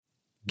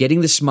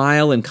Getting the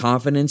smile and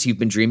confidence you've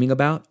been dreaming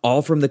about,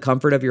 all from the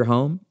comfort of your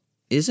home,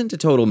 isn't a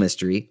total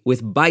mystery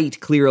with Byte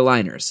clear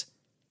aligners.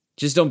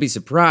 Just don't be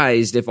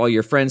surprised if all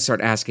your friends start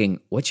asking,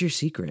 "What's your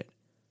secret?"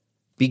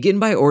 Begin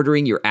by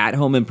ordering your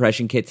at-home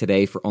impression kit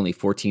today for only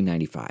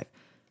 $14.95.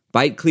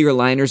 Byte clear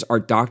aligners are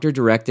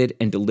doctor-directed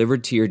and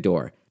delivered to your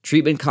door.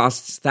 Treatment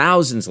costs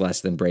thousands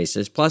less than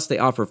braces, plus they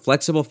offer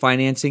flexible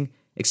financing,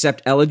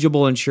 accept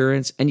eligible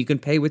insurance, and you can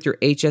pay with your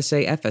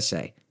HSA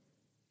FSA.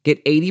 Get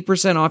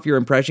 80% off your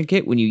impression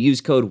kit when you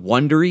use code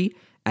WONDERY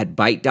at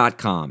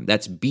Byte.com.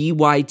 That's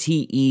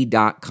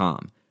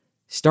BYTE.com.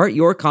 Start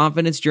your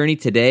confidence journey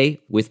today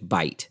with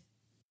Byte.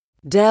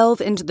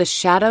 Delve into the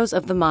shadows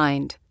of the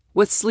mind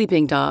with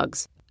Sleeping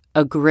Dogs,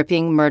 a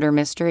gripping murder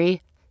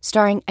mystery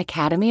starring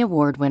Academy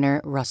Award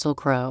winner Russell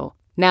Crowe.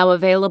 Now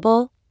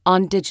available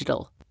on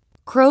digital.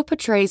 Crowe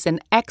portrays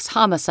an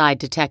ex-homicide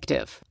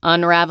detective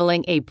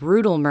unraveling a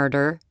brutal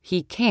murder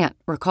he can't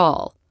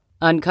recall.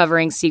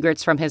 Uncovering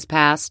secrets from his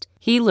past,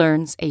 he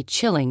learns a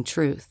chilling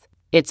truth.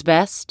 It's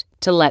best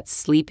to let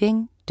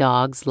sleeping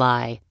dogs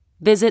lie.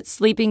 Visit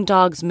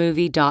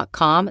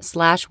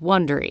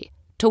sleepingdogsmovie.com/Wondery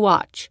to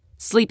watch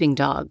Sleeping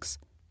Dogs,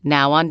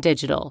 now on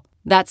digital.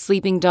 That's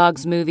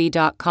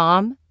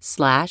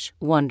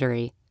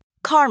sleepingdogsmovie.com/Wondery.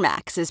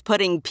 CarMax is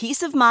putting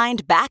peace of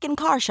mind back in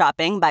car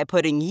shopping by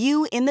putting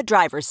you in the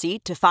driver's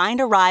seat to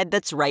find a ride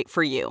that's right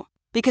for you.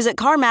 Because at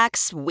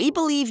CarMax, we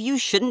believe you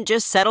shouldn't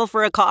just settle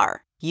for a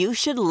car. You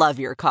should love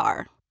your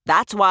car.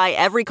 That's why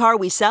every car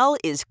we sell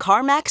is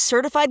CarMax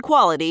certified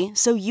quality,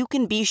 so you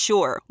can be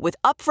sure with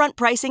upfront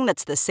pricing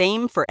that's the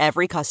same for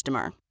every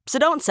customer. So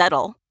don't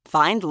settle.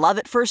 Find love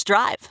at first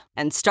drive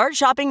and start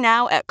shopping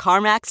now at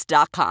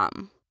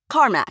CarMax.com.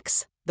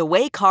 CarMax, the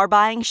way car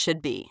buying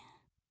should be.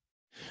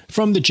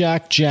 From the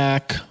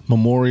Jack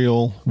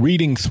Memorial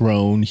Reading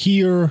Throne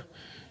here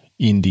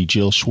in the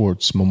Jill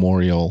Schwartz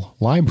Memorial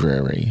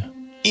Library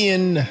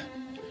in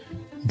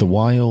the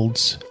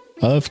wilds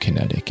of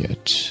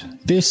Connecticut.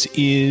 This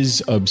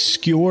is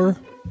Obscure,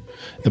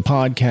 the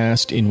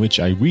podcast in which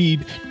I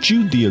read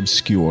Jude the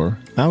Obscure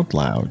out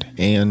loud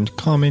and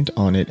comment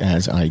on it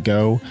as I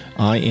go.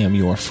 I am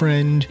your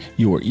friend,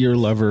 your ear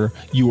lover,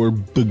 your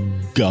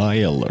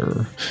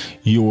beguiler,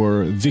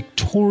 your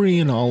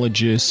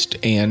Victorianologist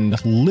and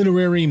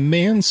literary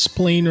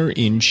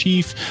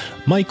mansplainer-in-chief,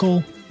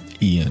 Michael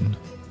Ian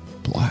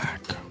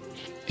Black.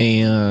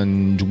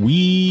 And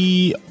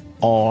we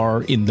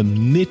are in the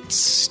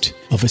midst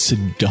of a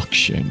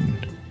seduction,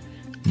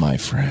 my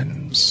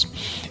friends.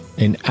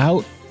 An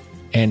out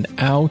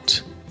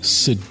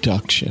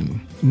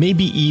seduction.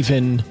 Maybe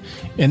even,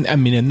 and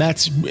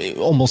that's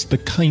almost the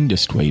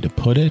kindest way to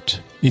put it.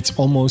 It's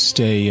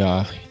almost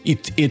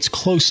it's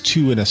close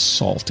to an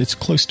assault. It's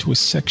close to a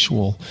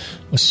sexual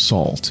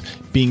assault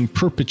being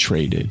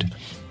perpetrated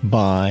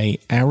by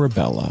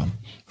Arabella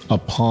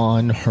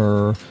upon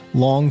her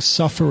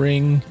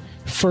long-suffering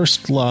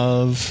first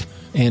love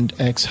and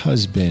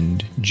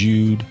ex-husband,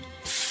 Jude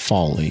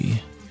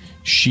Foley.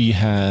 She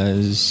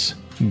has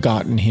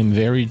gotten him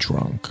very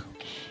drunk,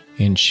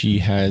 and she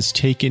has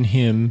taken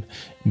him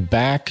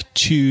back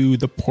to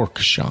the pork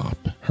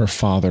shop her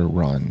father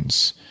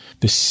runs,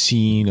 the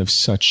scene of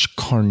such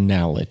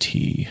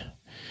carnality.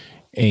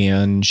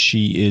 And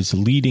she is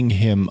leading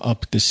him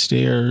up the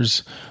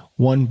stairs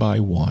one by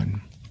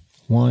one,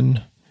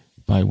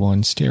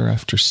 stair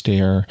after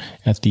stair.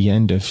 At the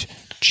end of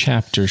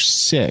chapter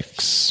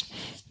 6,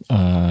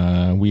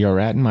 we are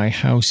at my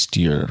house,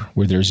 dear,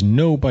 where there's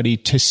nobody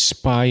to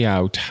spy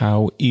out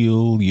how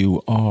ill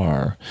you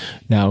are.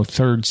 Now,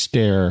 third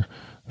stair,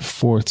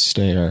 fourth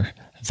stair,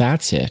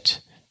 that's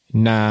it.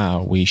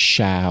 Now we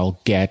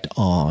shall get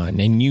on.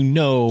 And you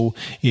know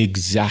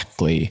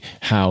exactly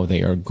how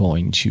they are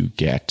going to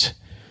get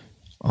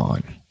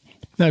on.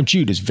 Now,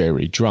 Jude is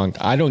very drunk.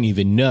 I don't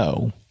even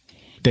know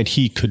that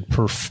he could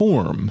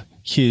perform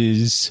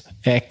his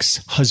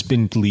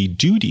ex-husbandly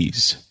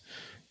duties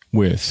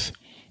with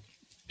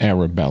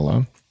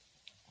Arabella.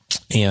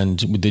 And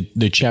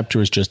the chapter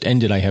has just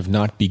ended. I have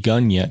not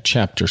begun yet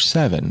chapter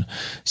 7.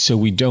 So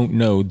we don't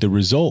know the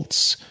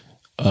results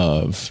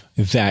of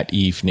that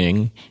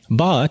evening.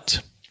 But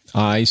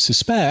I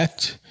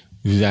suspect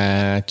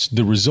that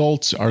the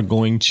results are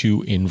going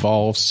to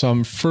involve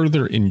some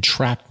further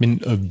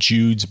entrapment of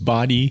Jude's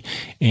body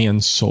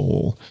and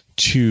soul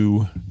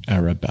to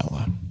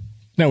Arabella.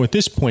 Now, at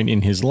this point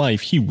in his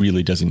life, he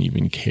really doesn't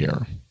even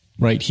care.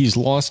 Right? He's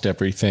lost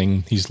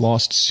everything. He's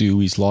lost Sue.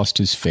 He's lost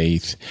his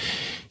faith.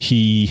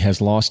 He has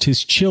lost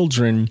his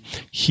children.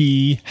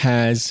 He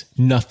has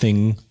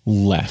nothing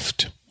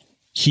left.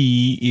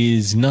 He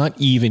is not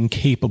even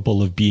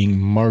capable of being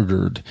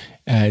martyred,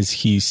 as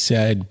he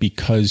said,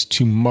 because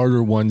to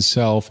martyr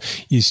oneself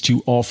is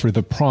to offer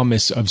the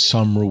promise of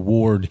some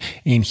reward,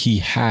 and he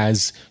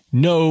has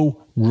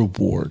no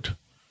reward.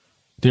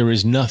 There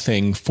is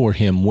nothing for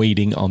him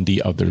waiting on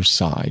the other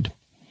side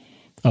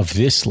of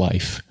this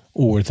life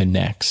or the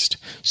next.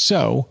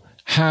 So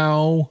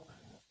so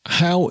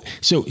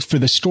for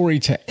the story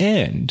to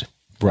end,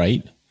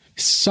 right,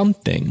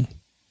 something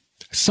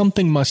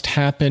Something must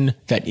happen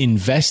that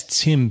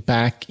invests him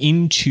back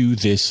into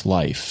this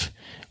life.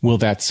 Will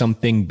that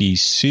something be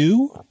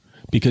Sue?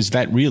 Because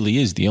that really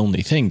is the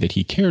only thing that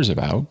he cares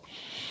about.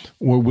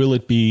 Or will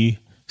it be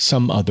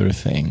some other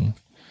thing?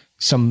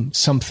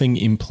 Something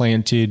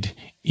implanted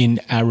in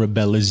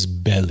Arabella's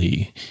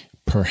belly,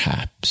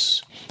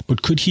 perhaps.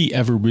 But could he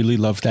ever really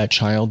love that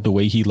child the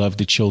way he loved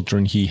the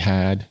children he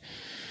had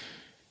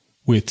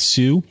with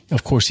Sue?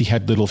 Of course, he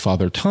had Little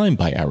Father Time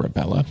by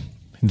Arabella.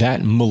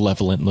 That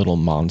malevolent little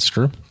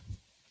monster,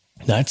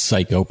 that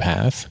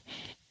psychopath,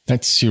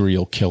 that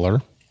serial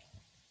killer,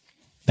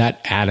 that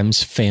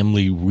Addams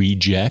Family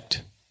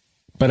reject.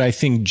 But I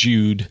think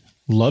Jude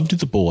loved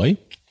the boy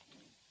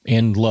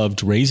and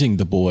loved raising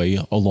the boy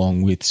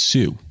along with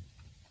Sue.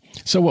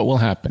 So what will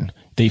happen?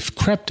 They've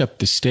crept up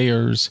the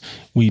stairs.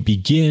 We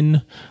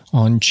begin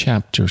on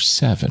chapter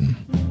 7.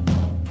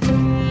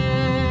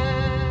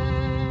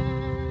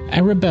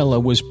 Arabella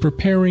was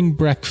preparing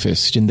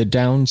breakfast in the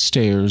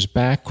downstairs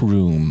back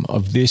room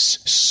of this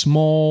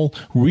small,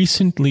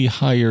 recently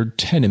hired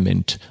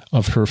tenement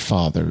of her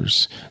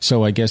father's.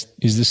 So I guess,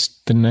 is this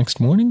the next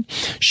morning?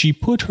 She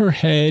put her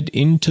head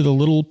into the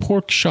little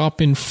pork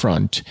shop in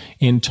front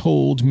and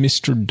told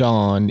Mr.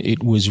 Don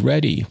it was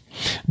ready.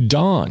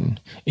 Don,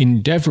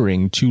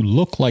 endeavoring to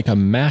look like a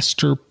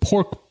master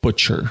pork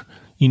butcher,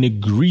 in a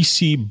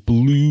greasy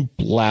blue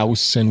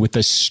blouse and with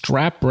a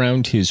strap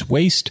round his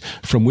waist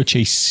from which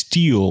a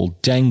steel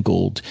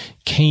dangled,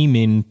 came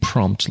in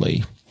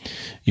promptly.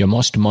 "You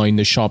must mind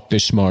the shop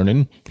this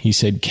morning," he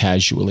said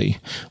casually.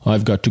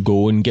 "I've got to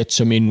go and get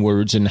some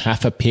inwards and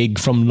half a pig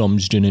from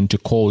Lumsden and to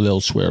call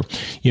elsewhere.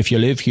 If you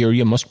live here,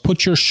 you must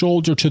put your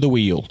shoulder to the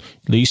wheel,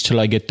 at least till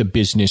I get the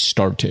business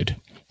started."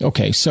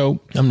 Okay,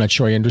 so I'm not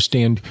sure I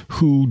understand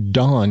who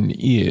Don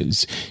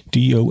is.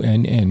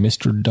 D-O-N-N,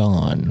 Mr.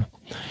 Don.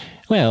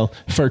 "Well,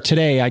 for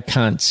today, I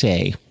can't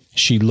say."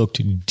 She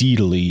looked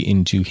deedily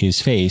into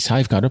his face.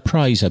 "I've got a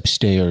prize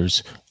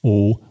upstairs."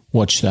 "Oh,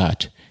 what's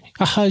that?"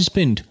 "A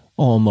husband,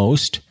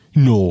 almost."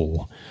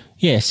 "No."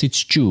 "Yes,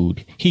 it's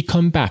Jude. He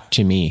come back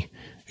to me."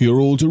 "Your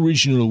old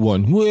original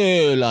one?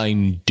 Well,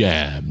 I'm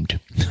damned."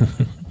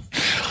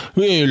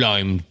 "Well,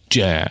 I'm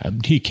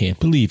damned." He can't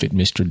believe it,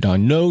 Mr.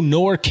 Don. "No,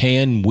 nor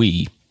can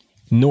we."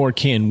 "Nor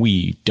can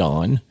we,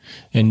 Don.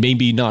 And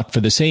maybe not for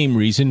the same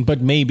reason,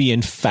 but maybe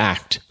in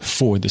fact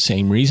for the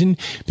same reason,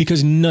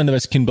 because none of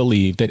us can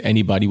believe that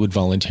anybody would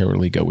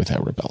voluntarily go with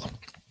Arabella."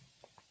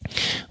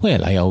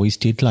 "Well, I always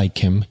did like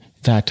him,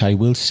 that I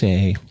will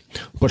say."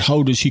 "But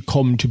how does he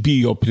come to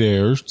be up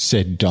there?"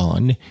 said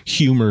Don,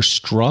 humor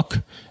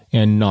struck,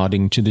 and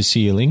nodding to the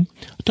ceiling.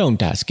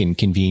 "Don't ask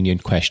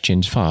inconvenient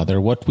questions,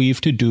 Father. What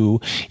we've to do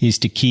is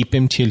to keep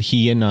him till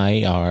he and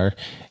I are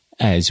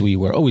as we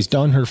were." Oh, is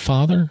Don her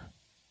father?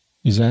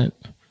 Is that?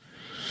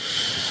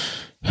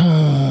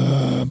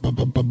 I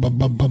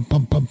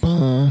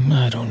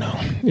don't know.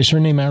 Is her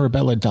name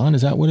Arabella Don?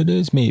 Is that what it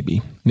is?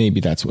 Maybe. Maybe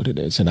that's what it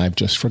is, and I've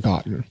just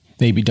forgotten.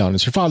 Maybe Don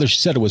is her father.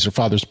 She said it was her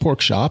father's pork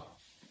shop,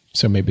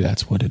 so maybe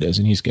that's what it is.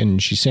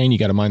 And she's saying, "You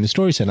got to mind the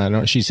story."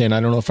 She's saying,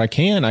 "I don't know if I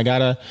can. I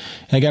got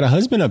a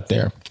husband up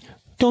there."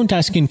 "Don't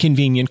ask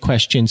inconvenient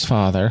questions,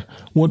 Father.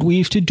 What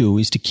we've to do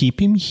is to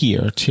keep him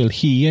here till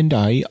he and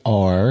I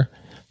are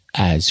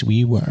as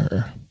we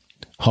were."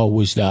 "How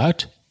was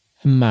that?"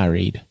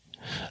 "Married."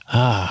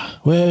 "Ah,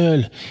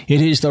 well,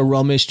 it is the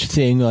rummest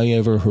thing I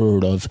ever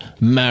heard of,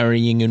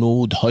 marrying an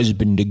old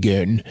husband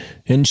again.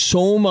 And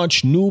so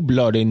much new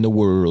blood in the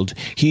world.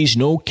 He's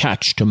no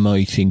catch to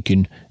my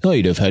thinking.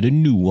 I'd have had a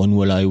new one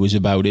while I was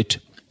about it."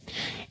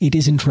 "It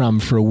isn't rum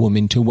for a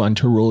woman to want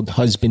her old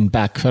husband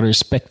back for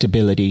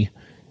respectability,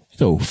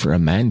 though for a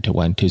man to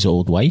want his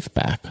old wife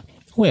back,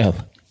 well,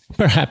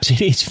 perhaps it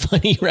is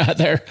funny,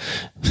 rather."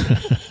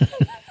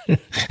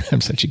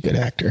 I'm such a good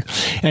actor.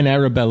 And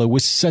Arabella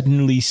was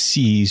suddenly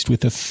seized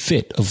with a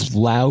fit of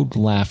loud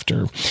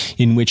laughter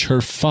in which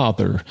her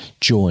father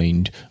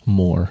joined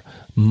more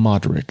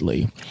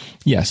moderately.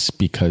 Yes,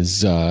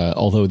 because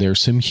although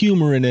there's some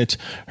humor in it,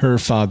 her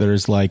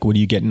father's like, "What are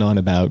you getting on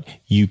about,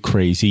 you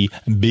crazy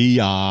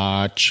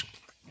biatch?"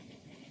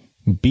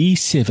 "Be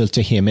civil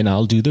to him and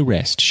I'll do the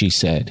rest," she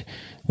said,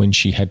 when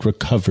she had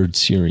recovered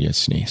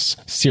seriousness.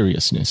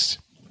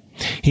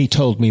 "He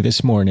told me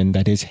this morning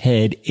that his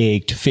head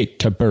ached fit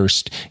to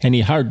burst, and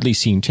he hardly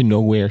seemed to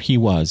know where he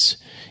was.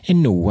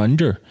 And no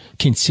wonder,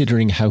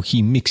 considering how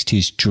he mixed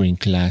his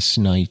drink last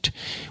night.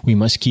 We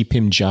must keep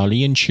him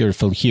jolly and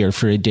cheerful here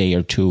for a day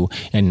or two,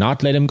 and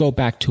not let him go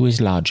back to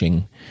his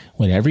lodging.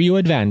 Whatever you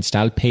advanced,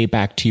 I'll pay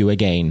back to you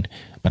again.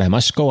 But I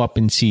must go up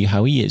and see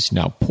how he is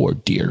now, poor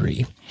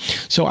dearie."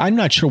 So I'm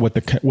not sure what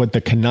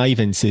the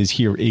connivance is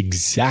here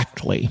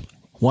exactly.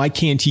 Why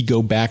can't he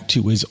go back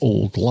to his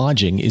old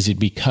lodging? Is it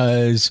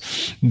because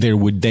there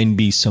would then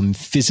be some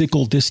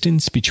physical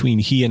distance between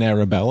he and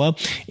Arabella?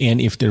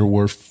 And if there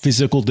were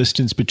physical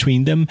distance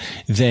between them,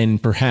 then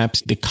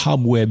perhaps the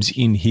cobwebs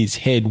in his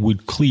head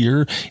would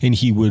clear and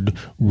he would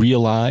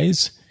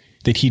realize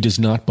that he does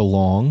not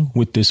belong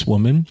with this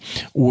woman,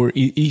 or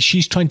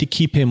she's trying to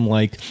keep him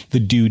like the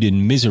dude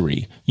in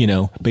Misery,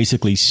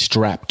 basically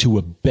strapped to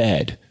a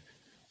bed,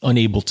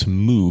 unable to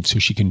move so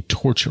she can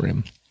torture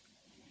him.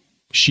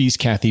 She's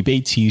Kathy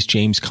Bates, he's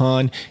James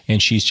Caan,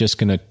 and she's just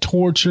going to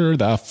torture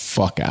the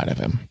fuck out of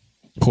him.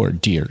 Poor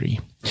dearie.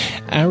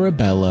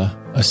 Arabella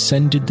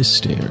ascended the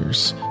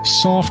stairs,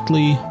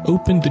 softly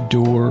opened the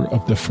door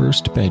of the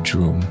first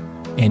bedroom,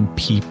 and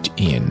peeped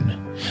in.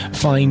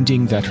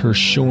 Finding that her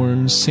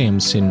shorn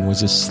Samson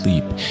was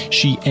asleep,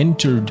 she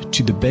entered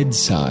to the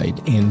bedside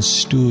and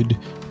stood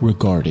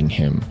regarding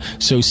him.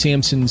 So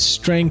Samson's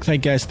strength, I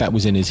guess, that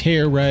was in his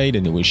hair, right?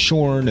 And it was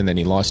shorn, and then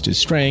he lost his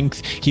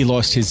strength. He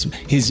lost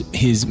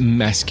his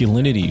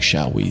masculinity,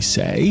 shall we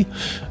say,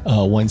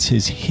 once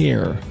his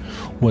hair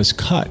was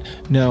cut.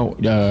 Now,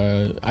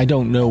 I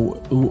don't know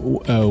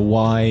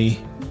why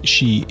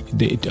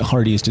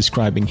Hardy is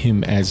describing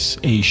him as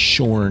a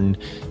shorn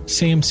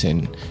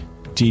Samson.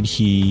 Did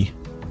he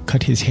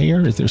cut his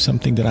hair? Is there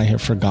something that I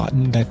have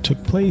forgotten that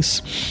took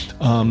place?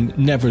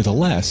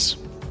 Nevertheless,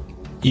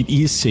 it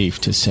is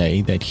safe to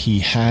say that he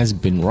has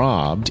been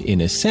robbed,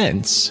 in a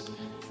sense,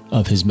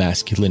 of his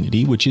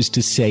masculinity, which is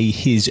to say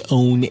his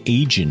own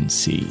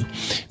agency,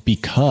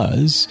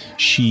 because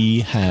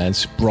she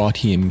has brought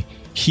him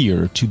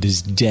here to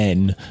this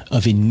den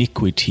of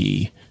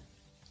iniquity,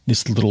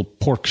 this little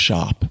pork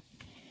shop,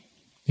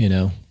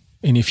 And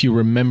if you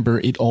remember,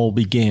 it all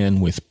began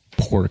with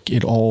pork.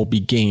 It all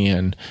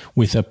began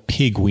with a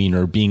pig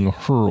wiener being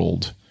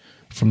hurled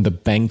from the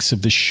banks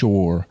of the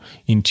shore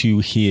into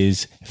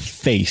his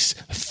face,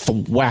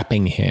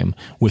 thwapping him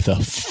with a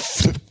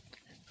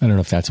I don't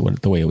know if that's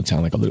the way it would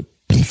sound, like a little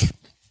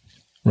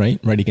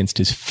right against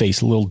his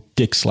face, a little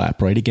dick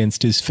slap right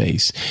against his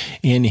face,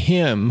 and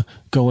him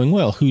going,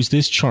 well, who's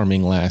this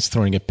charming lass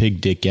throwing a pig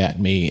dick at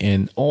me?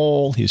 And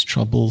all his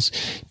troubles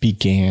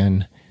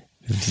began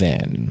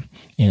then.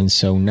 And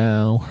so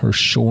now her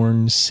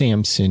shorn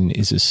Samson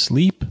is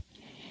asleep.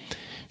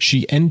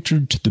 She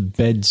entered to the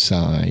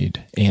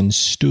bedside and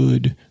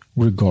stood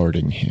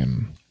regarding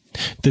him.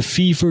 The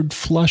fevered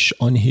flush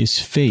on his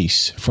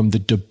face from the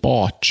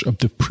debauch of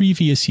the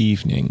previous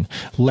evening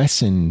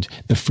lessened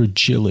the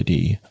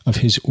fragility of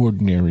his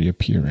ordinary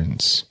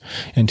appearance,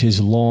 and his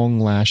long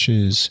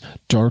lashes,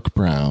 dark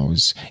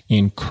brows,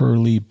 and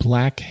curly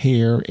black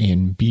hair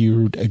and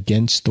beard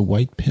against the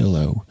white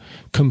pillow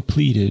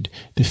completed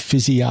the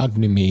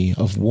physiognomy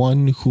of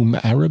one whom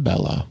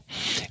Arabella,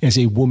 as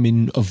a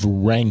woman of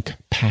rank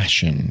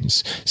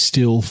passions,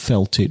 still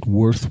felt it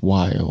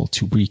worthwhile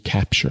to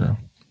recapture.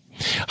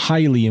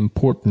 Highly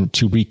important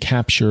to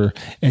recapture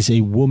as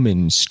a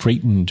woman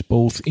straitened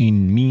both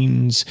in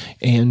means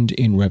and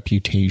in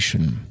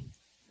reputation.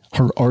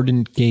 Her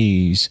ardent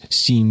gaze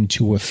seemed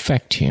to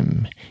affect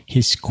him.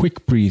 His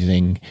quick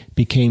breathing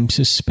became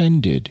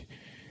suspended,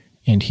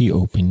 and he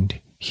opened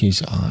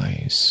his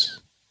eyes.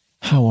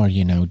 "How are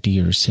you now,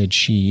 dear?" said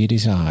she. "It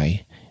is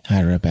I,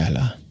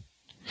 Arabella."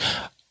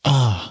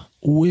 "Ah,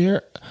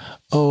 where?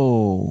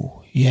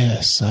 Oh,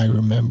 yes, I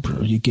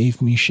remember. You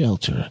gave me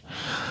shelter.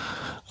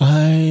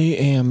 I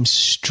am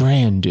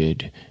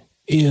stranded,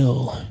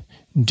 ill,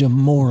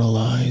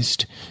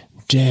 demoralized,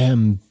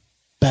 damn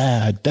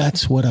bad.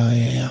 That's what I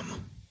am."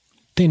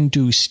 "Then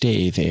do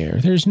stay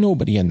there. There's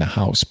nobody in the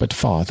house but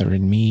Father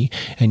and me,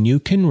 and you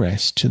can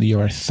rest till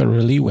you are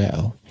thoroughly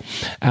well.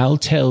 I'll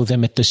tell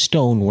them at the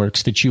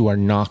stoneworks that you are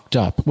knocked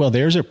up." Well,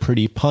 there's a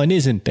pretty pun,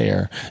 isn't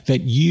there?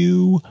 That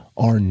you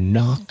are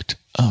knocked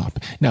up.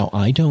 Now,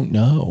 I don't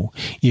know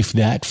if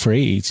that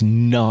phrase,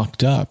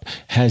 knocked up,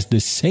 has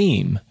the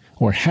same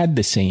or had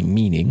the same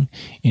meaning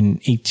in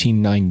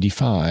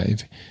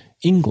 1895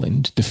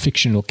 England, the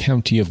fictional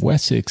county of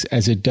Wessex,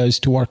 as it does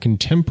to our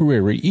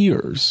contemporary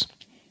ears.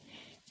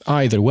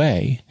 Either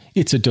way,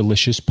 it's a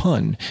delicious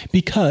pun,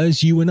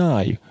 because you and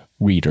I,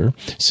 reader,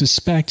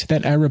 suspect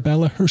that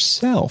Arabella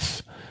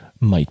herself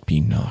might be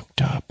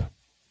knocked up.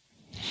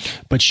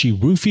 But she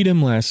roofied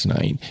him last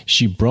night,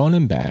 she brought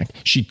him back,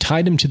 she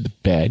tied him to the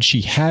bed, she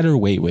had her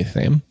way with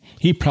him.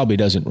 He probably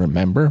doesn't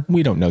remember.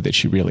 We don't know that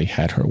she really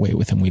had her way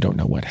with him. We don't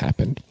know what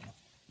happened.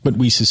 But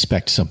we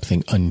suspect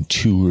something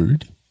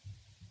untoward.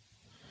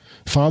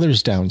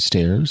 Father's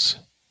downstairs,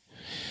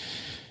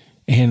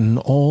 and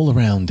all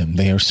around them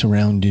they are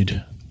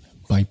surrounded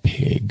by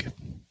pig.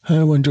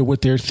 "I wonder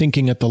what they're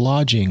thinking at the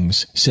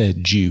lodgings,"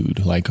 said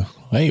Jude. Like,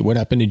 hey, what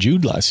happened to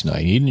Jude last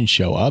night? He didn't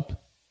show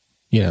up.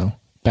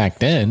 Back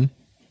then,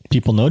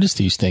 people noticed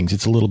these things.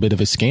 It's a little bit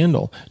of a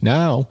scandal.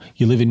 Now,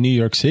 you live in New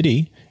York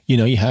City.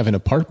 You have an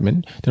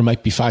apartment. There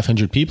might be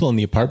 500 people in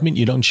the apartment.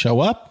 You don't show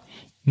up.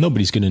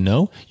 Nobody's going to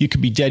know. You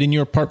could be dead in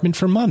your apartment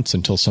for months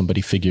until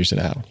somebody figures it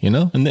out,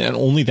 And then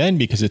only then,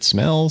 because it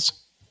smells.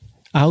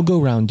 "I'll go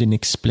round and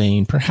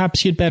explain.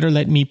 Perhaps you'd better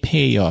let me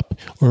pay up,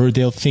 or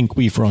they'll think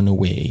we've run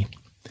away."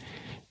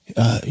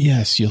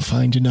 Yes, you'll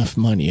find enough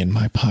money in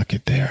my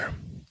pocket there."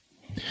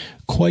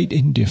 Quite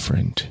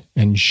indifferent,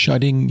 and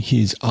shutting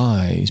his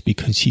eyes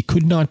because he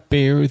could not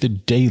bear the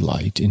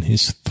daylight in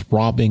his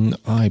throbbing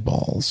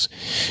eyeballs,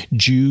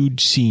 Jude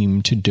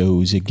seemed to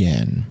doze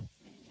again.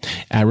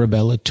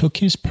 Arabella took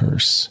his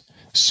purse,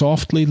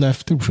 softly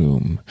left the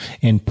room,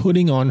 and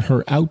putting on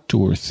her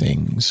outdoor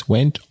things,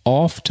 went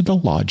off to the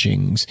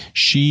lodgings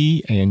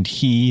she and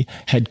he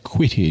had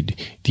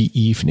quitted the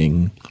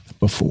evening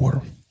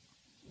before.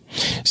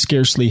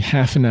 Scarcely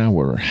half an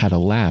hour had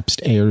elapsed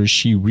ere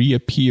she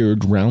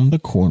reappeared round the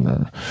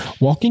corner,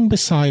 walking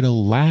beside a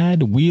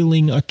lad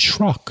wheeling a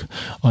truck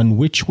on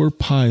which were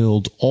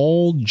piled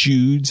all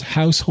Jude's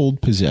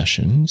household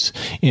possessions,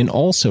 and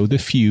also the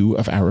few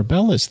of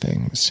Arabella's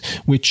things,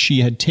 which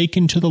she had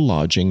taken to the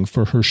lodging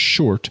for her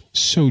short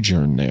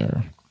sojourn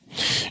there.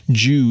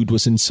 Jude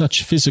was in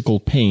such physical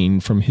pain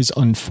from his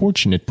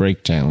unfortunate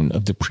breakdown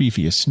of the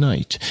previous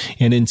night,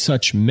 and in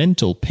such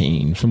mental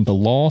pain from the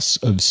loss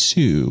of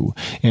Sue,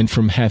 and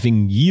from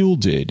having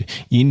yielded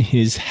in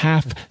his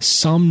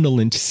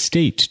half-somnolent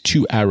state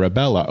to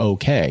Arabella.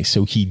 Okay,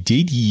 so he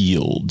did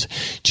yield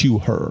to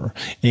her,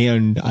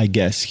 and I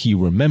guess he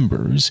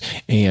remembers,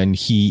 and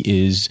he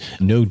is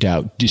no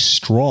doubt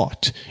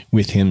distraught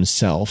with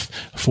himself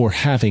for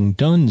having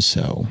done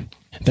so,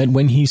 that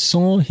when he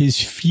saw his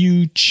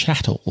few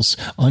chattels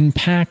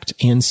unpacked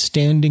and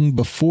standing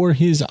before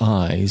his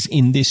eyes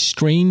in this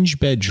strange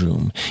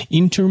bedroom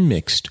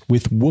intermixed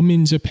with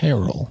woman's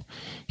apparel,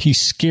 he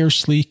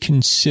scarcely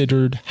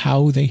considered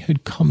how they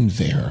had come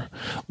there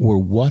or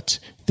what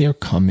their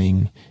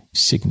coming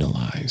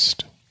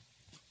signalized.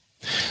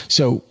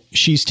 So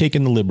she's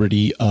taken the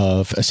liberty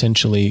of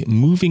essentially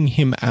moving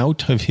him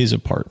out of his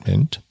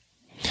apartment,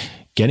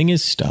 getting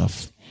his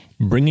stuff,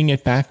 bringing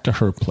it back to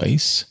her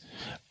place,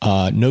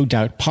 no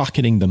doubt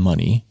pocketing the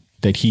money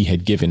that he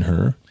had given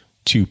her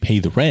to pay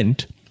the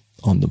rent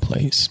on the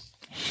place.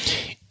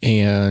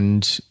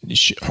 And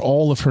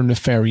all of her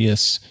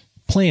nefarious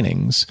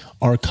plannings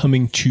are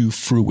coming to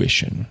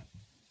fruition.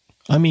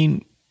 I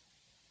mean,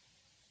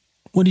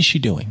 what is she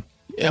doing?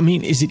 I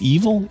mean, is it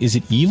evil? Is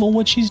it evil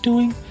what she's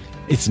doing?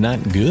 It's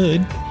not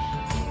good.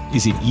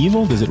 Is it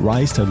evil? Does it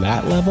rise to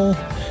that level?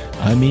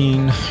 I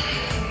mean,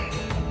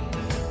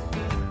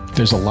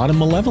 there's a lot of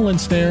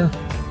malevolence there.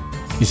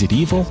 Is it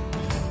evil?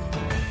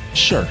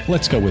 Sure,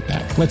 let's go with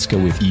that. Let's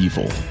go with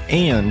evil.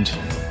 And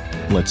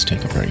let's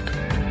take a break.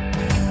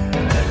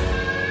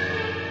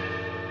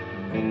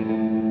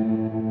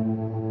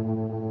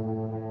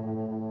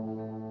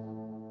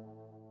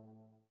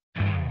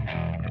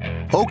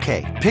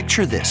 Okay,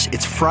 picture this.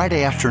 It's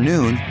Friday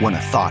afternoon when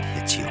a thought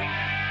hits you.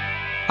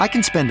 I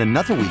can spend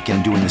another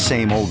weekend doing the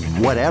same old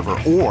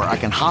whatever, or I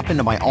can hop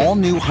into my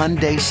all-new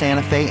Hyundai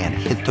Santa Fe and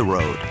hit the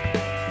road.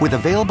 With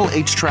available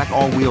H-Track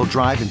all-wheel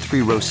drive and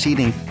 3-row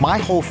seating, my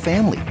whole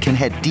family can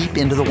head deep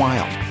into the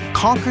wild.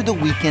 Conquer the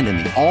weekend in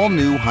the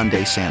all-new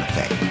Hyundai Santa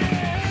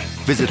Fe.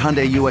 Visit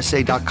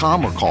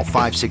HyundaiUSA.com or call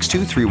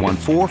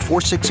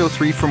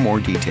 562-314-4603 for more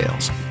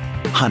details.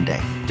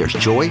 Hyundai, there's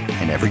joy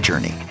in every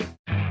journey.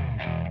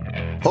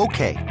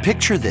 Okay,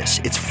 picture this.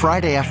 It's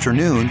Friday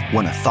afternoon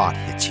when a thought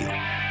hits you.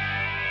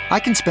 I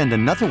can spend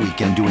another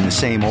weekend doing the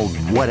same old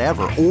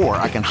whatever, or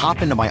I can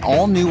hop into my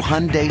all-new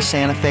Hyundai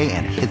Santa Fe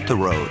and hit the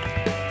road.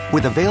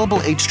 With available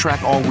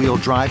H-Track all-wheel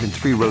drive and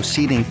 3-row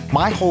seating,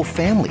 my whole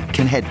family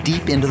can head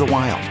deep into the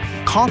wild.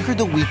 Conquer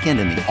the weekend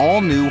in the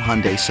all-new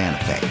Hyundai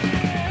Santa Fe.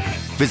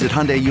 Visit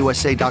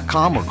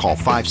HyundaiUSA.com or call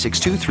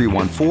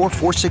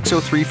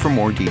 562-314-4603 for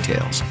more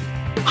details.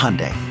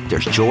 Hyundai,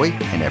 there's joy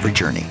in every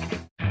journey.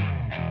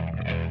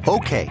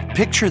 Okay,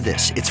 picture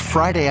this. It's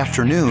Friday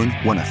afternoon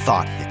when a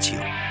thought hits you.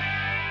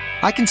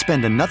 I can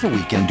spend another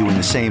weekend doing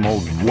the same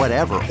old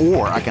whatever,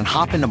 or I can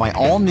hop into my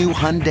all-new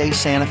Hyundai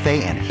Santa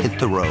Fe and hit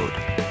the road.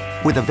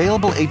 With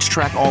available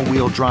H-Track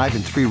all-wheel drive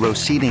and 3-row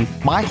seating,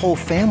 my whole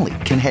family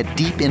can head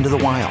deep into the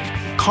wild.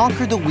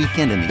 Conquer the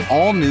weekend in the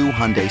all-new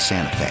Hyundai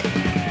Santa Fe.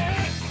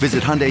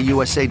 Visit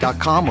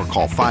HyundaiUSA.com or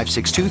call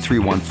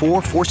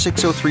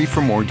 562-314-4603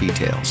 for more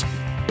details.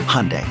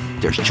 Hyundai,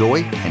 there's joy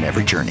in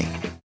every journey.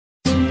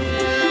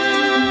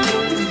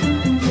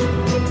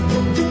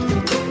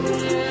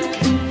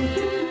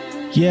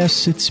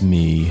 Yes, it's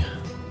me,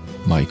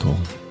 Michael,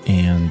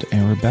 and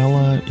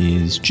Arabella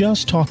is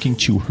just talking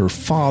to her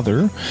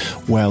father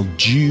while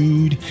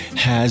Jude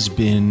has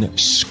been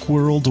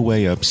squirreled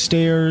away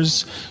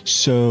upstairs,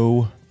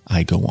 so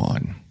I go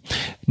on.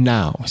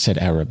 "Now," said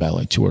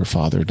Arabella to her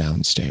father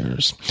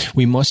downstairs,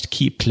 "we must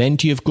keep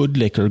plenty of good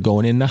liquor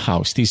going in the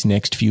house these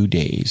next few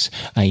days.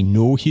 I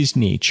know his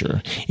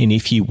nature, and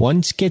if he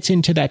once gets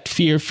into that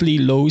fearfully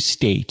low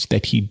state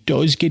that he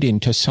does get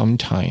into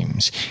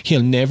sometimes,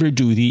 he'll never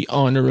do the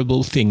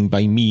honorable thing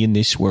by me in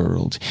this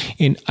world,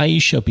 and I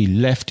shall be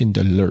left in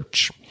the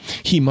lurch.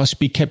 He must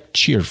be kept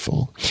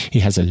cheerful.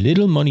 He has a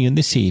little money in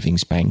the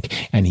savings bank,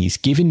 and he's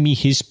given me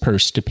his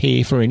purse to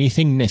pay for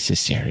anything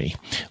necessary.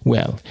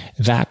 Well,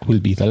 that will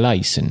be the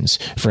license,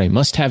 for I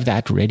must have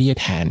that ready at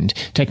hand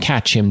to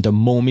catch him the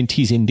moment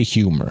he's in the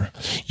humour.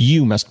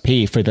 You must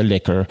pay for the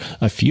liquor.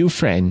 A few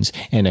friends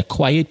and a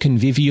quiet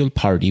convivial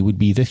party would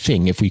be the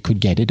thing if we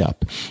could get it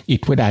up.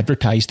 It would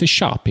advertise the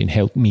shop and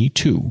help me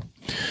too."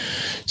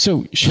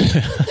 So,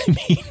 I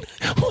mean,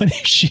 what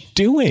is she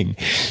doing?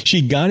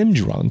 She got him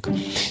drunk.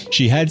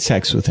 She had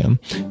sex with him.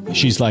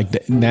 She's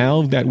like,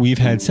 now that we've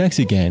had sex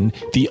again,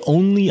 the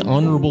only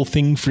honorable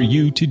thing for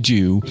you to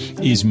do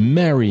is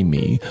marry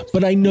me,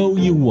 but I know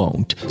you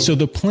won't. So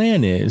the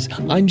plan is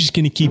I'm just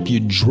going to keep you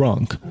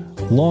drunk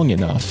long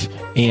enough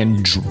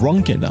and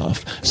drunk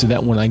enough so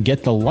that when I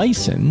get the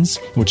license,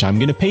 which I'm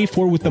going to pay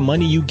for with the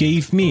money you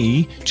gave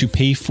me to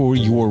pay for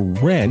your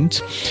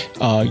rent,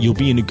 you'll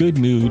be in a good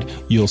mood.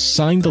 You'll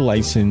sign the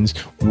license.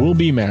 We'll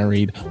be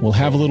married. We'll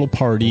have a little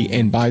party.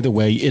 And by the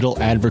way,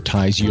 it'll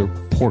advertise your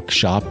pork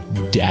shop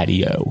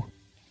Daddy-O.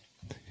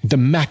 The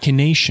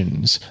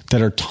machinations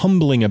that are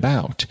tumbling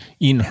about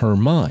in her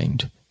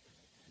mind.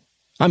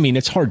 I mean,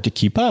 it's hard to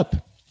keep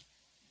up.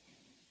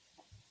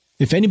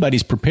 If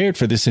anybody's prepared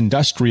for this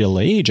industrial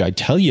age, I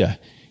tell you,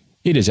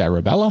 it is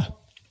Arabella.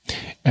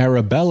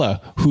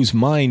 Arabella, whose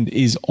mind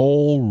is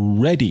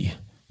already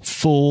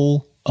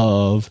full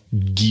of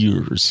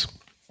gears.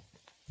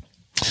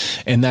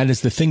 And that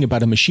is the thing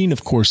about a machine,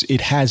 of course.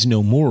 It has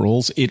no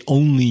morals. It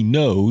only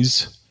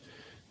knows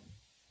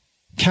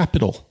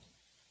capital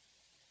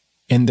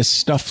and the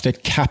stuff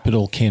that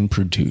capital can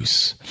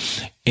produce.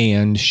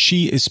 And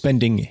she is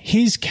spending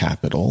his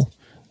capital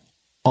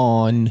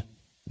on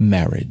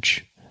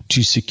marriage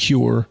to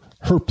secure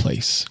her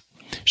place.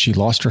 She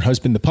lost her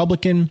husband, the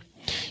publican.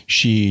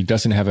 She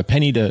doesn't have a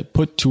penny to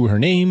put to her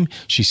name.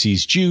 She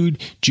sees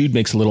Jude. Jude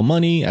makes a little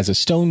money as a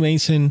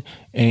stonemason,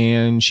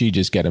 and she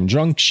just got him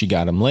drunk. She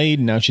got him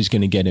laid. Now she's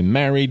going to get him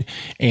married,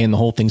 and the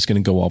whole thing's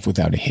going to go off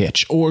without a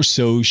hitch, or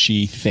so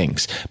she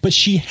thinks. But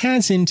she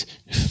hasn't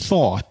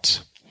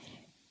thought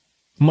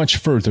much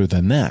further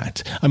than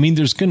that. I mean,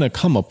 there's going to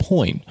come a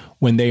point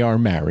when they are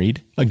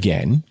married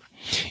again,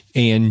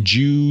 and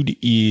Jude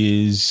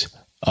is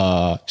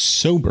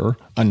sober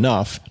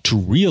enough to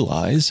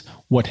realize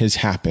what has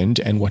happened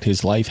and what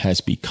his life has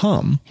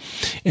become.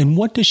 And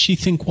what does she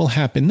think will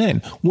happen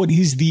then? What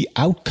is the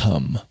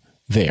outcome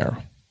there?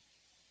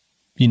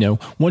 You know,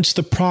 once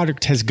the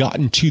product has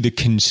gotten to the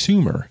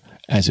consumer,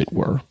 as it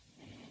were,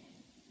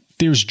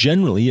 there's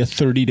generally a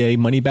 30-day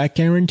money-back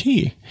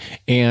guarantee.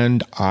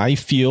 And I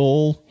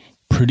feel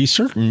pretty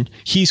certain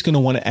he's going to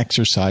want to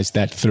exercise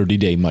that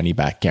 30-day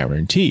money-back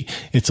guarantee.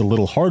 It's a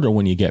little harder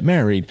when you get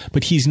married,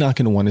 but he's not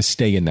going to want to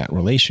stay in that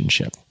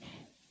relationship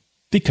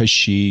because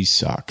she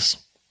sucks.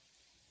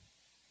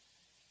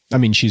 I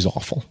mean, she's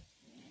awful.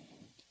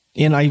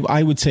 And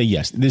I would say,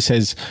 yes, this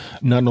has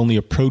not only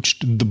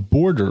approached the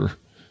border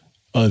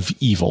of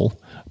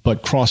evil,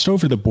 but crossed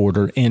over the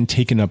border and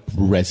taken up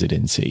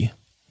residency.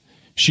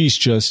 She's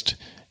just,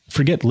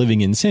 forget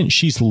living in sin,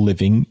 she's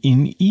living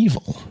in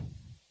evil.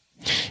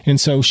 And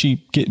so she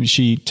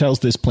tells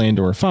this plan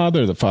to her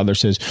father. The father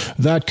says,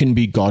 that can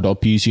be got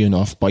up easy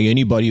enough by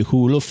anybody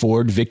who'll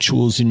afford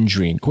victuals and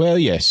drink. Well,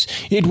 yes,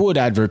 it would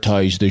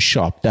advertise the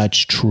shop. That's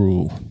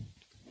true.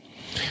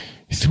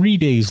 3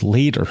 days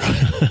later,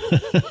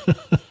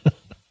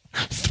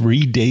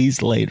 3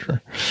 days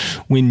later,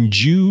 when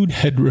Jude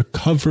had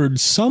recovered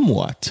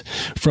somewhat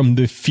from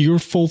the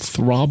fearful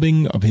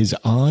throbbing of his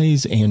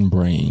eyes and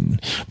brain,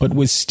 but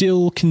was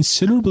still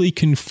considerably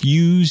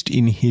confused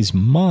in his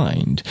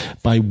mind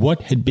by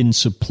what had been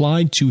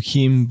supplied to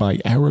him by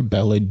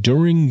Arabella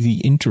during the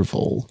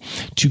interval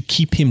to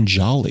keep him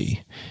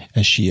jolly,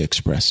 as she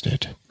expressed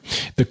it.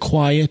 The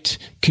quiet,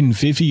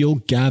 convivial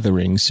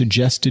gathering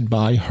suggested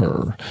by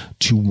her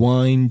to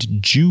wind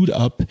Jude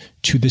up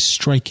to the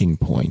striking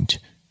point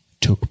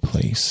took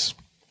place.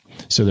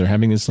 So they're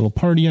having this little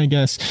party, I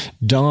guess.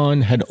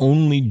 Don had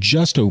only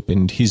just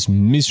opened his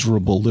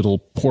miserable little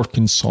pork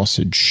and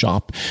sausage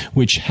shop,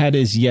 which had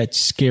as yet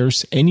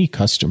scarce any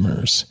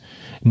customers.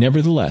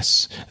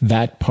 Nevertheless,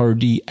 that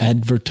party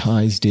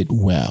advertised it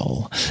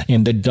well,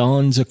 and the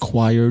Dons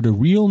acquired a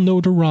real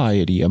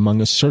notoriety among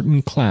a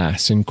certain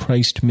class in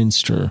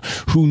Christminster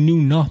who knew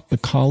not the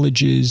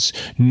colleges,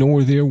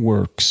 nor their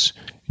works,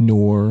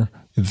 nor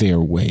their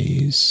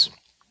ways.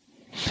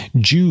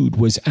 Jude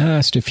was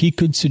asked if he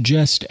could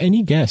suggest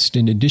any guest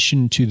in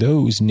addition to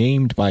those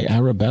named by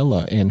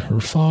Arabella and her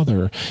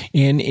father,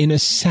 and in a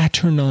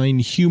saturnine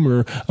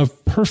humor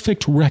of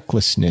perfect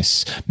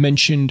recklessness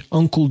mentioned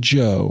Uncle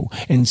Joe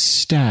and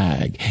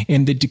Stagg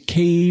and the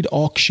decayed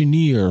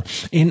auctioneer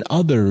and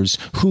others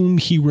whom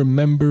he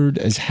remembered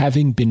as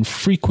having been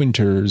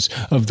frequenters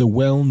of the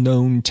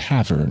well-known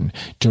tavern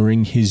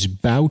during his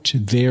bout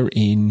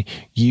therein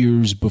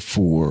years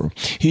before.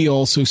 He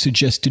also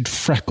suggested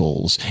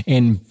Freckles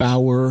and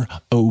Bower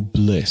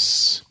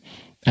O'Bliss.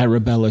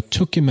 Arabella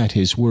took him at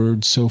his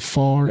word so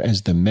far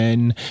as the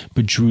men,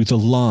 but drew the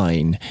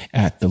line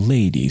at the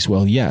ladies.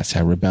 Well, yes,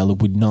 Arabella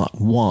would not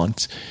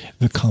want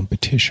the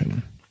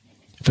competition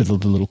for the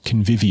little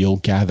convivial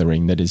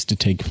gathering that is to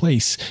take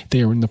place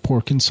there in the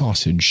pork and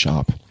sausage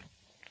shop.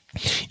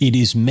 It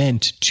is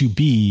meant to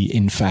be,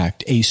 in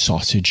fact, a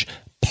sausage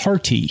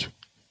party.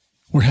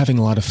 We're having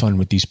a lot of fun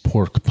with these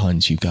pork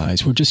puns, you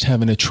guys. We're just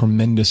having a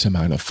tremendous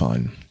amount of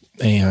fun.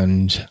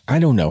 And I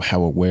don't know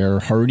how aware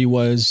Hardy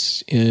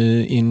was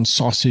in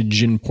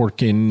sausage and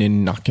porkin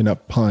and knocking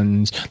up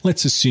puns.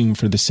 Let's assume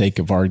for the sake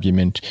of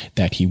argument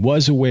that he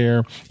was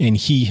aware and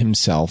he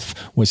himself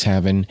was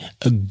having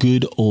a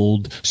good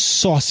old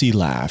saucy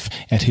laugh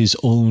at his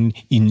own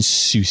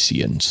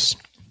insouciance.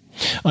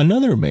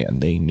 Another man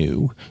they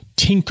knew,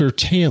 Tinker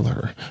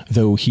Tailor,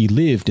 though he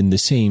lived in the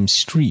same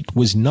street,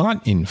 was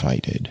not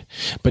invited.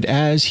 But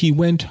as he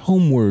went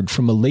homeward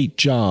from a late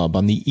job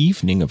on the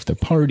evening of the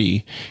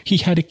party, he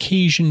had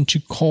occasion to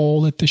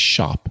call at the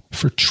shop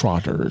for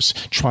trotters.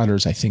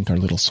 Trotters, I think, are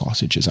little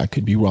sausages. I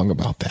could be wrong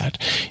about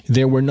that.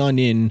 There were none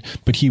in,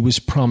 but he was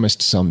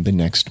promised some the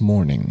next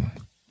morning.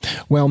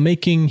 While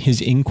making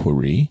his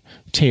inquiry,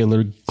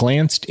 Taylor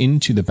glanced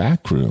into the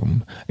back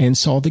room and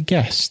saw the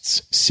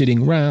guests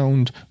sitting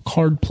round,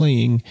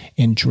 card-playing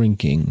and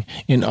drinking,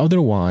 and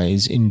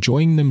otherwise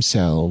enjoying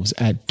themselves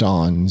at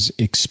Don's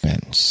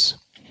expense.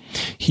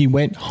 He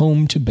went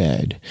home to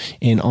bed,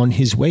 and on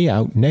his way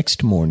out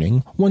next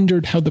morning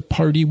wondered how the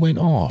party went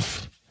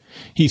off.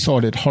 He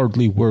thought it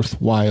hardly worth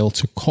while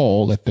to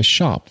call at the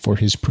shop for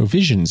his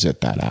provisions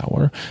at that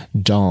hour,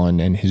 Don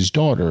and his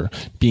daughter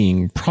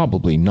being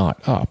probably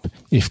not up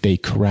if they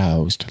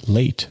caroused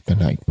late the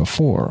night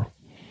before.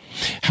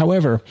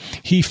 However,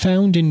 he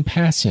found in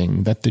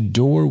passing that the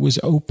door was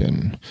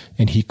open,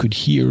 and he could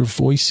hear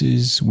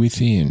voices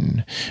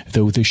within,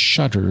 though the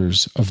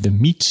shutters of the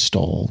meat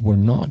stall were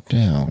not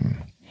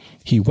down.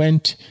 He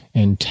went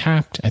and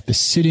tapped at the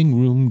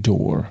sitting-room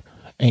door,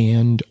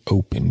 and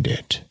opened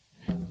it.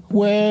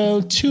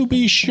 "Well, to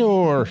be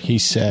sure," he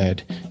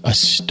said,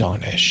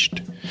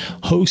 astonished.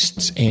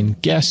 Hosts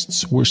and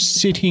guests were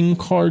sitting,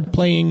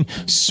 card-playing,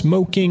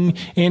 smoking,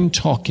 and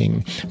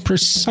talking,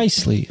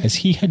 precisely as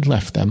he had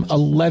left them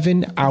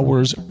 11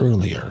 hours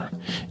earlier.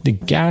 The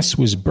gas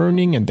was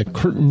burning and the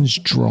curtains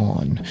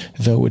drawn,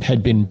 though it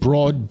had been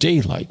broad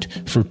daylight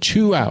for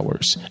 2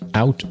 hours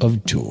out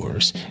of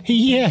doors.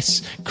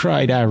 "Yes,"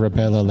 cried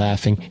Arabella,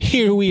 laughing,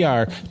 "here we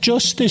are,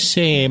 just the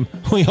same.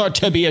 We ought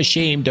to be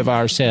ashamed of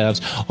ourselves,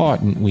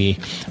 oughtn't we?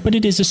 But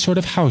it is a sort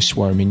of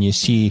housewarming, you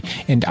see,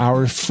 and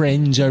our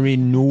friends are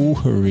in no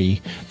hurry.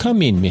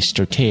 Come in,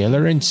 Mr.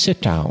 Taylor, and sit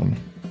down."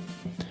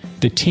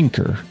 The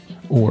tinker,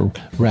 or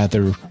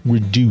rather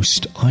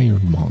reduced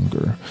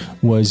ironmonger,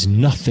 was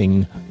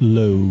nothing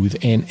loath,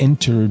 and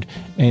entered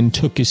and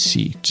took a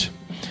seat.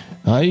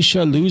 "I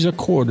shall lose a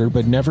quarter,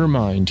 but never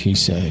mind," he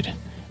said.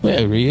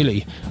 "Well,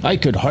 really, I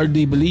could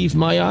hardly believe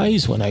my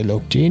eyes when I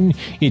looked in.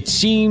 It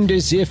seemed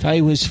as if I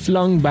was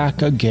flung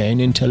back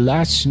again into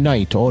last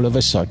night all of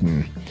a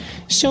sudden."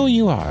 "So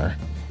you are.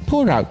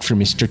 Pour out for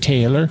Mr.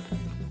 Taylor."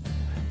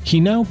 He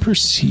now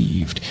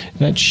perceived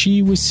that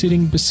she was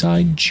sitting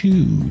beside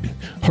Jude,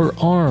 her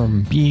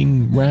arm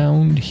being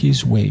round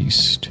his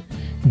waist.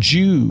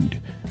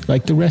 Jude,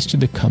 like the rest of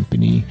the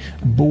company,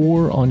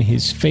 bore on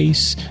his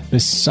face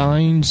the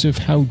signs of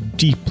how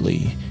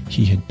deeply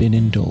he had been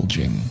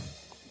indulging.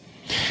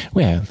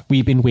 "Well,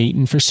 we've been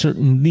waiting for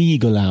certain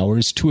legal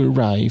hours to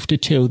arrive, to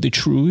tell the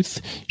truth,"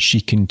 she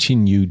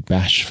continued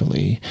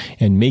bashfully,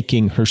 and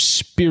making her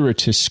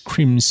spiritus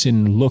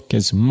crimson look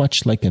as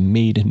much like a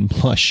maiden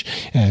blush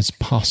as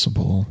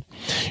possible.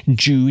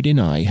 "Jude and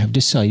I have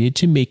decided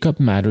to make up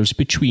matters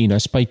between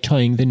us by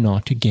tying the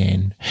knot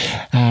again,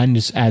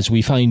 and as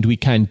we find we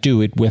can't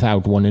do it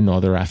without one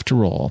another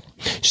after all.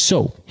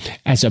 So,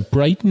 as a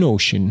bright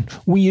notion,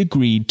 we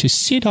agreed to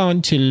sit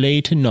on till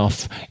late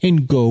enough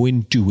and go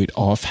and do it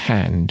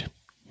offhand."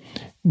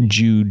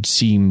 Jude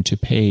seemed to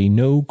pay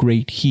no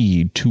great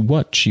heed to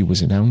what she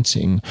was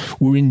announcing,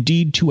 or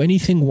indeed to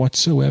anything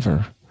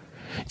whatsoever.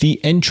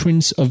 The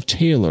entrance of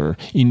Taylor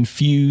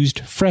infused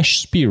fresh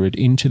spirit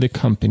into the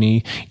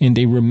company, and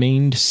they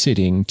remained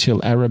sitting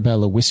till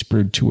Arabella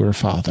whispered to her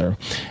father,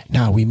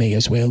 "Now we may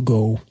as well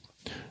go."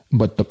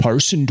 "But the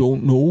parson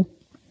don't know?"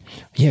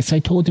 "Yes, I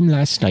told him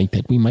last night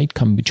that we might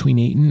come between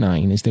 8 and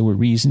 9, as there were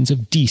reasons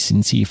of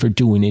decency for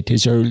doing it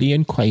as early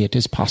and quiet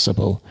as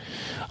possible,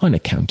 on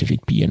account of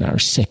it being our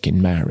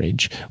second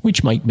marriage,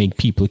 which might make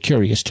people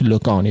curious to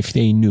look on if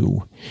they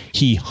knew.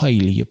 He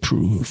highly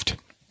approved."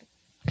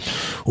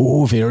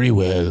 "Oh, very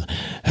well.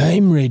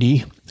 I'm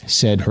ready,"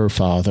 said her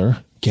father,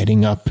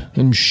 getting up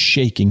and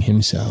shaking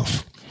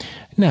himself.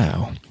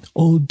 "Now,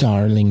 old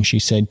darling," she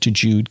said to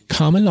Jude,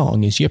 "come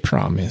along as you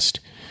promised."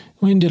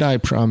 "When did I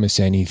promise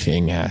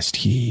anything?" asked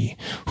he,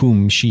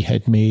 whom she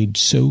had made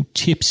so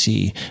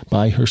tipsy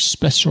by her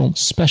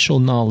special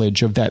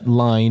knowledge of that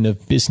line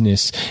of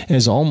business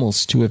as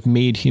almost to have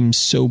made him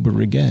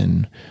sober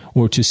again,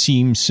 or to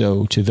seem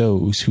so to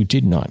those who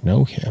did not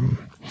know him.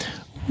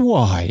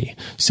 "Why,"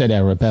 said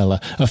Arabella,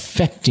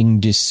 affecting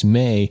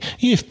dismay,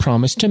 "you've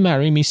promised to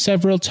marry me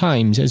several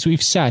times as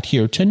we've sat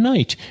here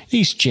tonight.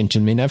 These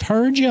gentlemen have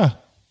heard you."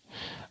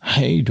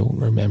 "I don't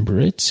remember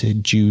it,"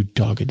 said Jude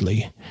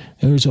doggedly.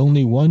 "There's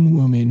only one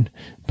woman,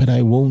 but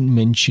I won't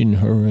mention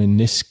her in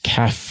this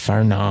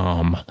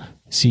Capharnaum,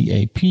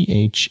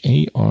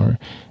 Capharnaum,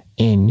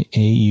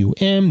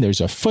 N-A-U-M.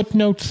 There's a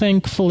footnote,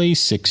 thankfully.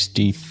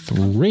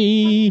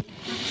 63.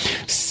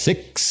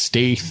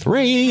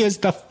 63 is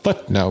the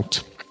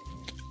footnote.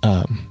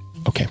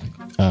 Okay.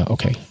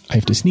 Okay. I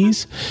have to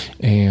sneeze,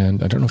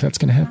 and I don't know if that's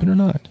going to happen or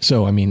not.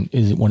 So, I mean,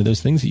 is it one of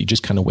those things that you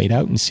just kind of wait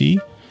out and see?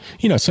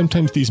 You know,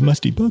 sometimes these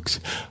musty books,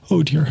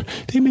 oh dear,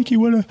 they make you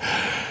want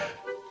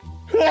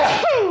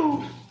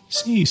to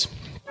sneeze.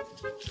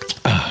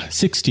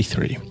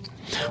 63.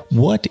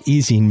 What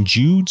is in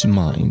Jude's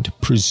mind,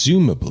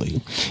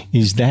 presumably,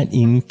 is that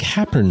in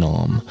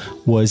Capernaum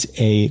was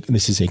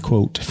this is a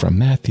quote from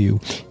Matthew,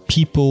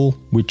 people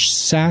which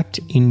sat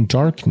in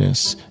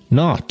darkness,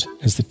 not,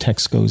 as the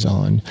text goes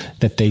on,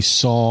 that they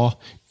saw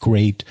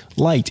great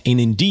light.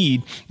 And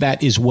indeed,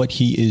 that is what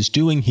he is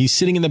doing. He's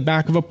sitting in the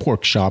back of a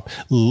pork shop,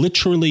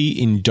 literally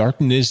in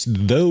darkness,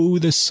 though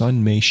the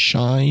sun may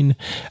shine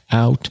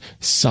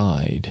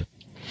outside.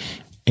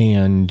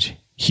 And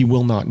he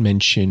will not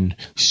mention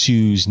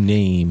Sue's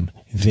name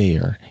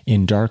there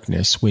in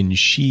darkness when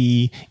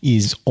she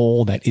is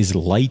all that is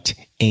light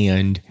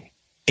and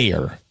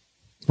air,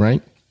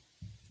 right?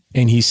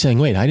 And he's saying,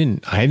 wait, I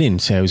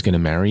didn't say I was going to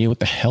marry you. What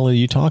the hell are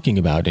you talking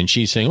about? And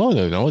she's saying, oh,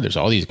 no, there's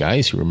all these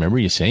guys who remember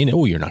you saying,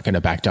 oh, you're not going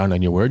to back down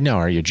on your word now,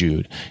 are you,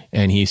 Jude?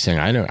 And he's saying,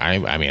 I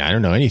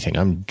don't know anything.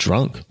 I'm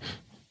drunk.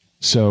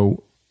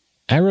 So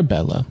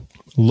Arabella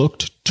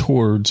looked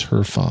towards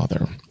her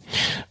father.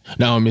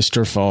 Now,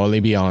 Mr. Fawley,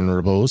 be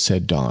honorable,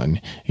 said Don.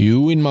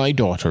 You and my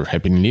daughter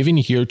have been living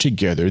here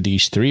together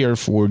these 3 or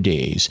 4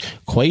 days,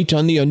 quite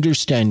on the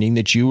understanding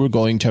that you were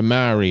going to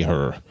marry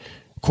her.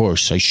 Of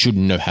course, I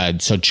shouldn't have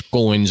had such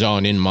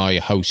goings-on in my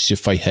house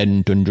if I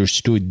hadn't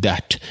understood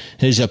that.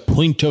 As a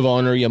point of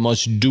honor, you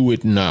must do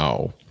it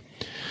now.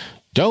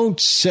 Don't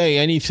say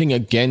anything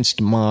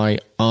against my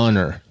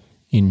honor,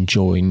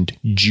 enjoined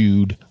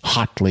Jude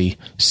hotly,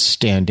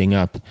 standing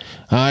up.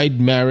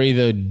 I'd marry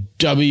the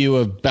W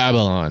of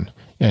Babylon.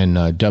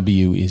 And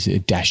W is a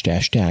dash,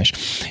 dash,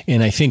 dash.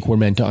 And I think we're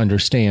meant to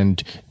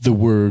understand the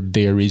word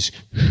there is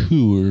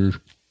Hur.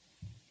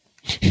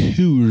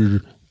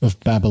 Hur of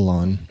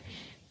Babylon.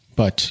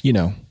 But, you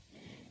know,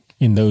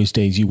 in those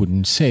days you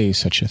wouldn't say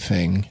such a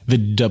thing. The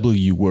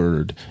W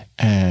word,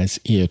 as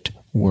it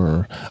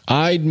were.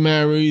 I'd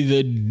marry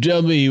the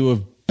W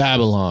of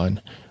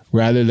Babylon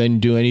rather than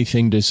do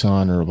anything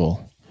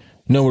dishonorable.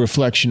 No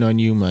reflection on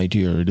you, my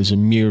dear. It is a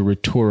mere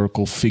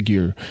rhetorical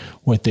figure,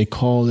 what they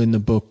call in the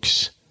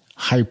books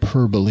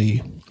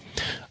hyperbole.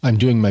 I'm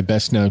doing my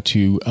best now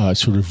to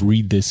sort of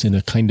read this in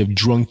a kind of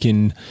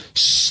drunken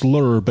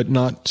slur, but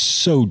not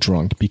so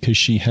drunk, because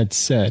she had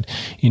said,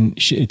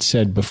 it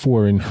said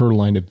before in her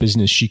line of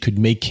business, she could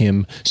make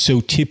him so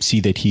tipsy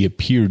that he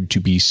appeared to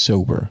be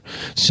sober.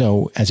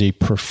 So as a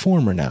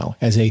performer now,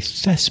 as a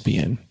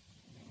thespian,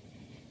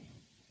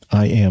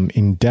 I am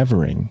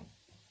endeavoring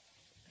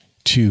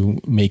to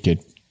make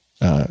it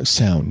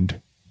sound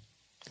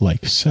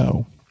like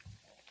so.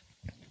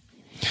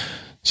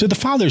 So the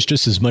father's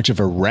just as much of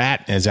a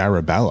rat as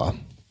Arabella,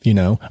 you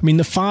know. I mean,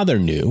 the father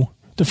knew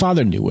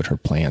what her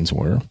plans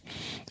were.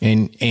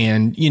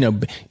 And you know,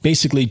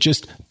 basically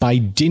just by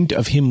dint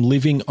of him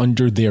living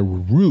under their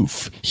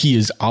roof, he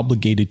is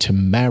obligated to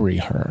marry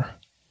her.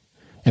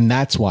 And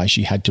that's why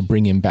she had to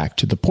bring him back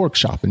to the pork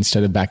shop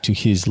instead of back to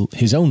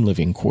his own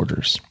living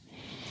quarters.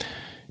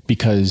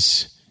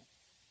 Because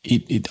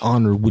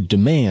honor would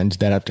demand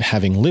that after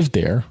having lived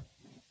there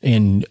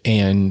and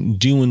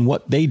doing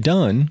what they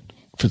done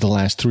for the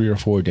last 3 or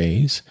 4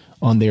 days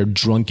on their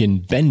drunken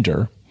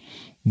bender,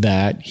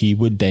 that he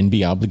would then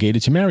be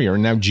obligated to marry her.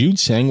 And now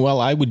Jude's saying, well,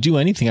 I would do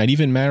anything. I'd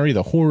even marry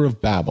the whore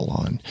of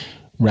Babylon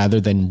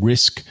rather than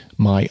risk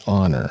my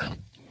honor.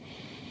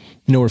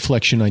 No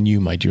reflection on you,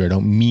 my dear. I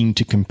don't mean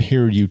to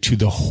compare you to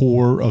the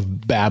whore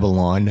of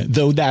Babylon,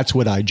 though that's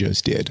what I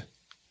just did.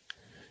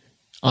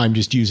 I'm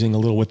just using a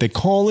little what they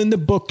call in the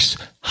books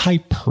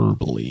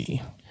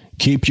hyperbole.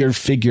 Keep your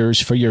figures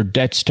for your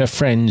debts to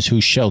friends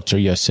who shelter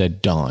you,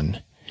 said Don.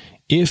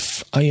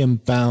 If I am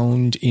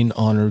bound in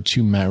honor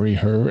to marry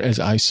her, as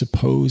I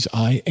suppose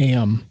I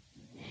am,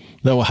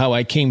 though how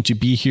I came to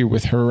be here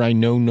with her I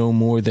know no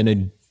more than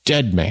a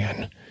dead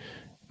man.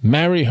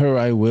 Marry her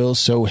I will,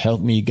 so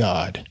help me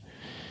God.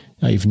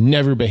 I've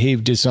never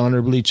behaved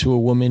dishonorably to a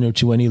woman or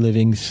to any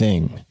living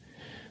thing.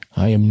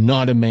 I am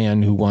not a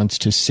man who wants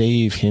to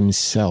save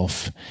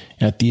himself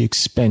at the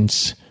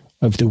expense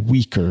of the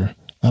weaker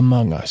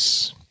among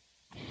us.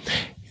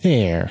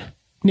 There,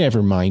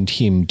 never mind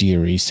him,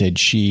 dearie, said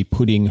she,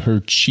 putting her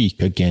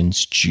cheek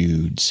against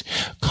Jude's.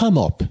 Come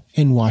up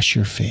and wash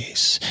your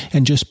face,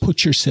 and just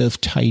put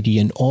yourself tidy,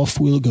 and off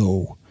we'll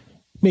go.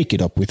 Make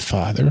it up with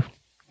father.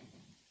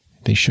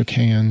 They shook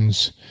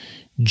hands.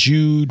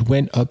 Jude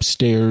went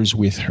upstairs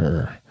with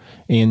her,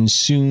 and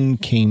soon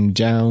came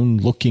down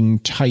looking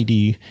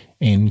tidy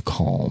and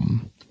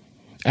calm.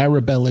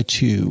 Arabella,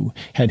 too,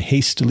 had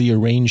hastily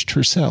arranged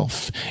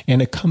herself,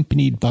 and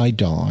accompanied by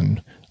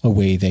Don,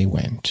 away they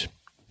went.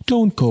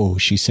 "Don't go,"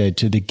 she said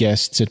to the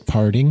guests at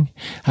parting.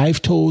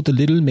 "I've told the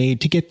little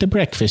maid to get the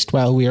breakfast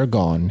while we are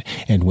gone,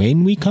 and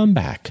when we come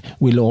back,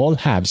 we'll all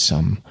have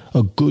some.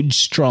 A good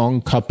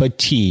strong cup of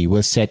tea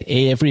will set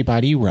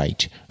everybody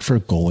right for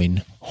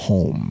going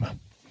home."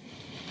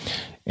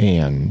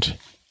 And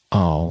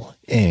I'll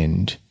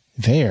end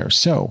there.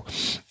 So,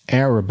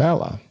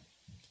 Arabella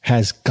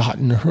has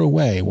gotten her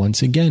way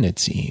once again, it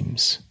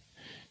seems.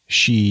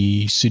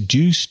 She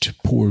seduced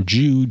poor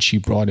Jude. She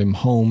brought him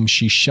home.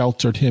 She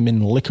sheltered him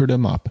and liquored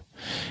him up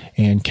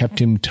and kept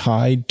him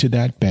tied to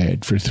that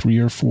bed for 3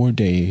 or 4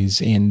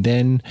 days, and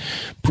then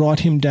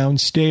brought him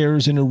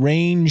downstairs and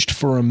arranged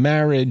for a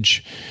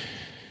marriage.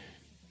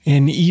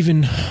 And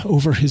even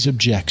over his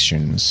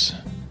objections,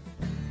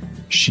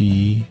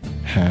 she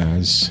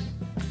has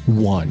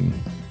won,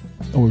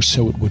 or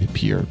so it would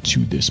appear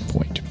to this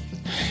point.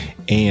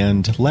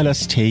 And let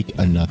us take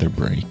another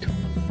break.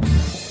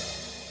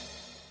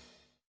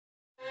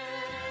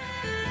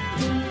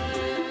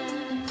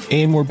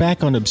 And we're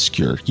back on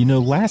Obscure. You know,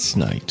 last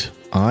night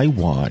I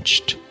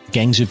watched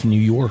Gangs of New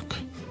York,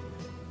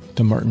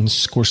 the Martin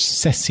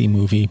Scorsese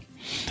movie.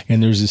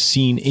 And there's a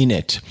scene in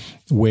it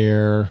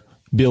where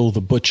Bill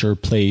the Butcher,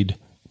 played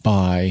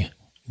by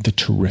the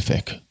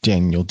terrific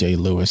Daniel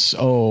Day-Lewis.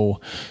 Oh,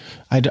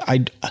 I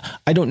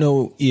don't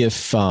know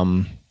if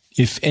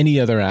any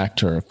other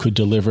actor could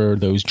deliver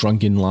those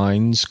drunken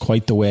lines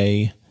quite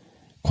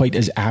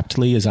as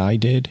aptly as I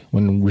did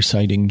when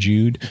reciting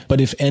Jude. But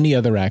if any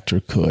other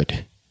actor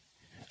could,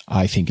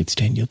 I think it's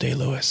Daniel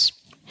Day-Lewis.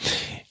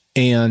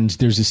 And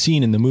there's a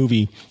scene in the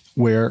movie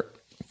where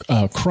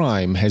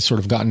crime has sort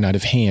of gotten out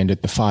of hand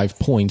at the 5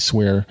 Points,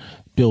 where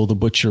Bill the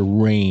Butcher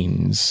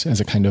reigns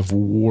as a kind of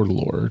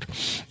warlord.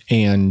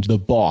 And the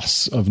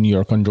boss of New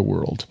York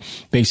underworld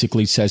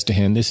basically says to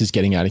him, "This is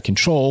getting out of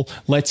control.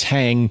 Let's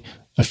hang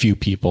a few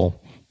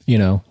people. You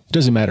know,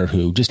 doesn't matter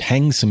who, just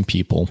hang some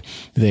people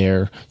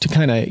there to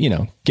kind of,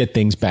 get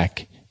things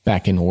back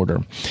in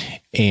order."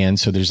 And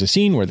so there's a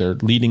scene where they're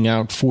leading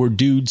out 4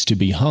 dudes to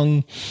be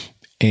hung.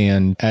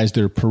 And as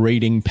they're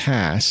parading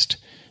past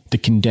the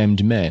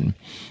condemned men,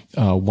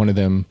 one of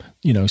them,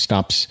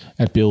 stops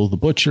at Bill the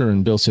Butcher,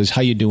 and Bill says,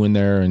 "How you doing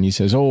there?" And he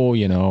says, "Oh,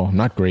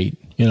 not great,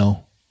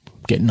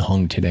 getting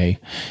hung today."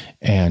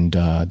 And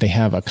they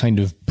have a kind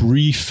of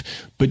brief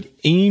but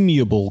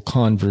amiable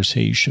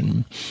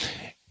conversation.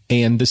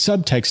 And the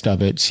subtext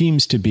of it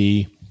seems to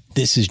be,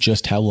 this is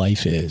just how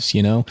life is,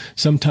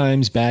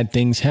 Sometimes bad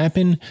things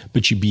happen,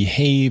 but you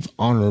behave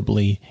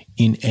honorably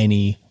in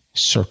any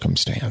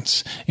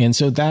circumstance. And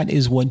so that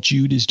is what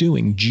Jude is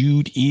doing.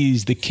 Jude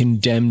is the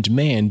condemned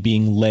man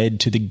being led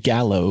to the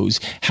gallows,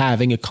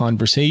 having a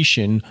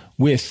conversation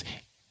with,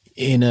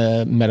 in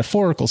a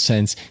metaphorical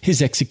sense,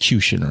 his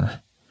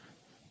executioner,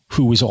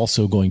 who is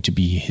also going to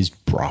be his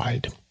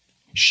bride.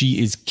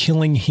 She is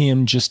killing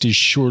him just as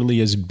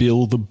surely as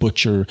Bill the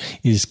Butcher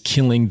is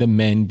killing the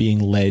men being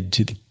led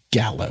to the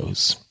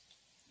gallows.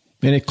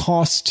 And it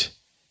cost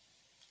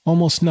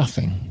almost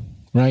nothing,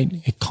 right?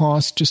 It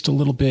cost just a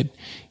little bit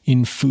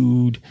in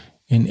food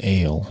and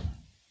ale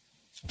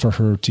for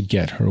her to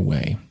get her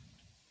way.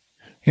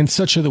 And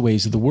such are the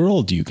ways of the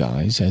world, you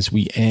guys, as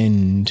we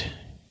end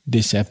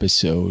this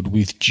episode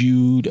with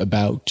Jude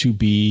about to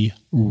be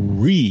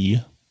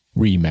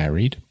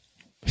remarried,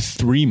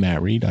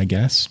 3-married, I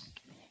guess,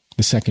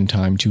 the second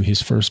time to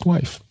his first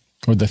wife,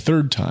 or the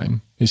third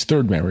time, his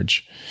third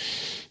marriage.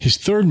 His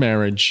third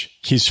marriage,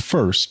 his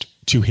first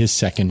to his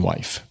second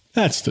wife.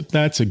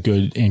 That's a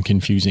good and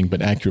confusing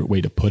but accurate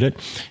way to put it.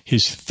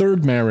 His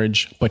third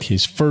marriage, but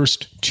his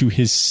first to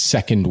his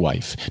second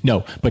wife.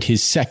 No, but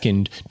his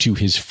second to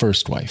his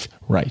first wife.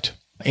 Right.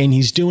 And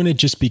he's doing it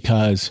just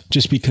because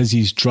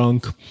he's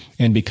drunk,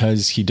 and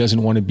because he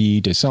doesn't want to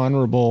be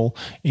dishonorable.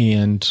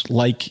 And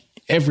like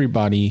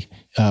everybody,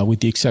 with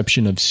the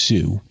exception of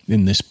Sue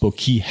in this book,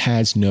 he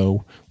has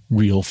no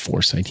real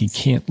foresight. He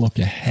can't look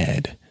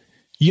ahead.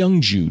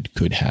 Young Jude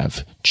could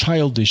have.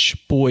 Childish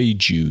boy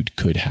Jude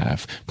could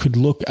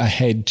look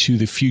ahead to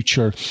the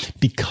future,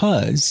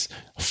 because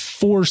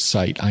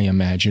foresight, I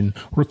imagine,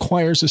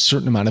 requires a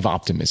certain amount of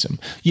optimism.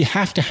 You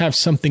have to have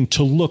something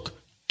to look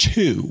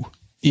to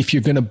if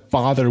you're going to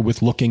bother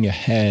with looking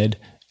ahead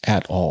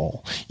at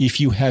all. If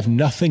you have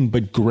nothing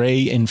but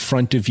gray in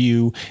front of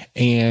you,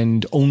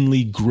 and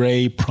only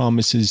gray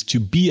promises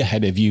to be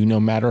ahead of you no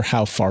matter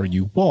how far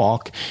you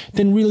walk,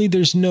 then really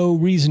there's no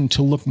reason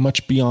to look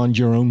much beyond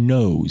your own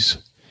nose,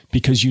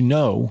 because you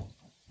know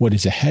what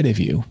is ahead of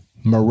you.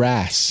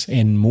 Morass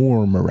and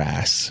more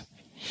morass.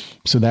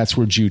 So that's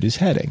where Jude is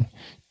heading,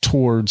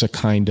 towards a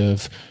kind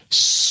of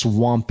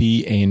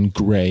swampy and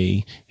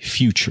gray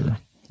future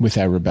with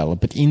Arabella.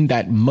 But in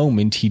that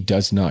moment, he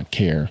does not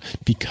care,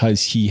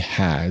 because he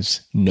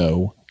has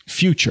no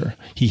future.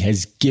 He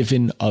has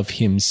given of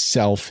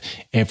himself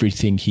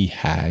everything he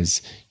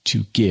has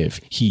to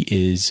give. He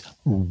is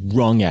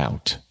wrung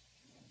out.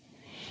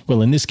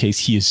 Well, in this case,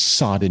 he is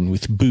sodden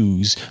with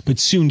booze, but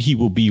soon he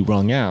will be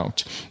wrung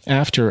out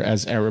after,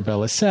 as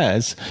Arabella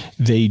says,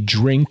 they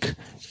drink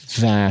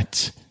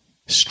that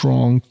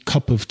strong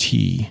cup of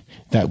tea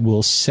that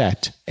will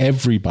set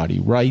everybody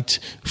right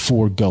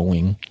for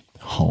going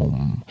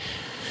home.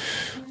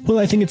 Well,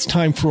 I think it's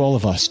time for all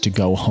of us to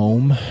go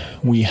home.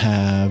 We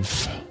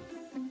have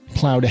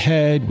plowed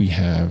ahead. We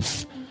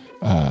have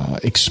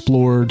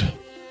explored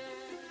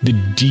the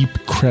deep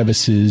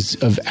crevices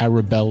of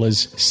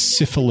Arabella's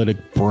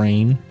syphilitic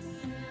brain.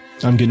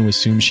 I'm going to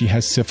assume she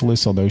has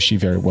syphilis, although she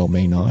very well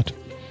may not.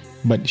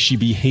 But she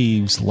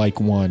behaves like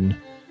one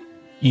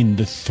in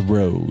the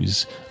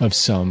throes of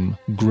some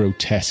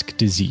grotesque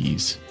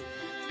disease.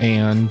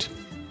 And,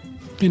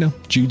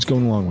 Jude's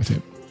going along with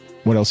it.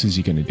 What else is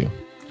he going to do?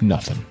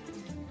 Nothing.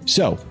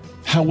 So,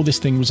 how will this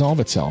thing resolve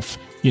itself?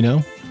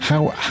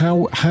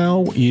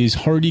 How is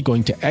Hardy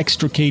going to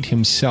extricate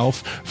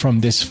himself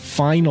from this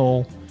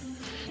final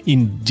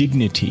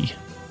indignity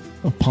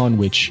upon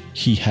which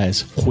he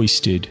has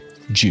hoisted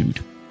Jude?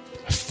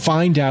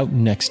 Find out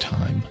next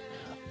time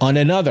on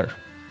another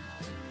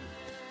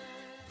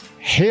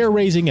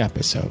hair-raising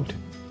episode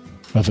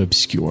of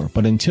Obscure.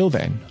 But until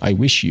then, I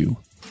wish you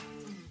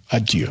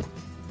adieu.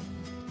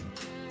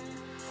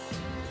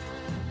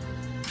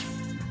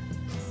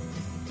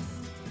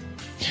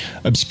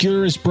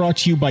 Obscure is brought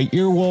to you by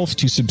Earwolf.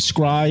 To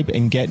subscribe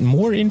and get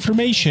more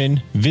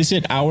information,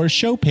 visit our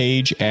show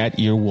page at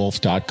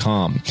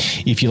earwolf.com.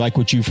 If you like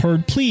what you've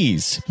heard,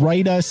 please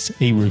write us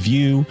a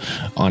review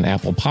on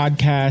Apple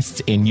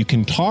Podcasts, and you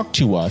can talk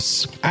to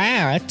us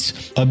at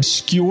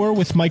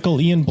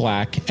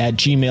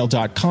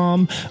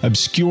obscurewithmichaelianblack@gmail.com.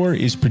 Obscure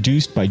is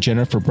produced by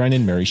Jennifer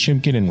Brennan, Mary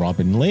Shimkin, and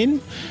Robin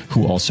Lynn,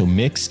 who also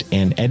mixed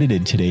and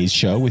edited today's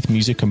show with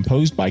music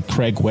composed by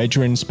Craig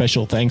Wedren.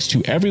 Special thanks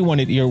to everyone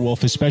at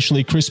Earwolf, especially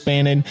Chris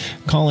Bannon,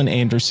 Colin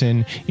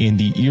Anderson, and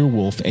the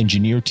Earwolf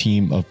engineer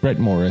team of Brett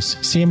Morris,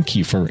 Sam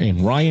Kiefer,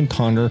 and Ryan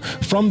Connor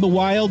from the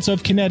wilds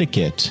of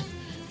Connecticut.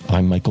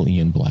 I'm Michael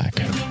Ian Black.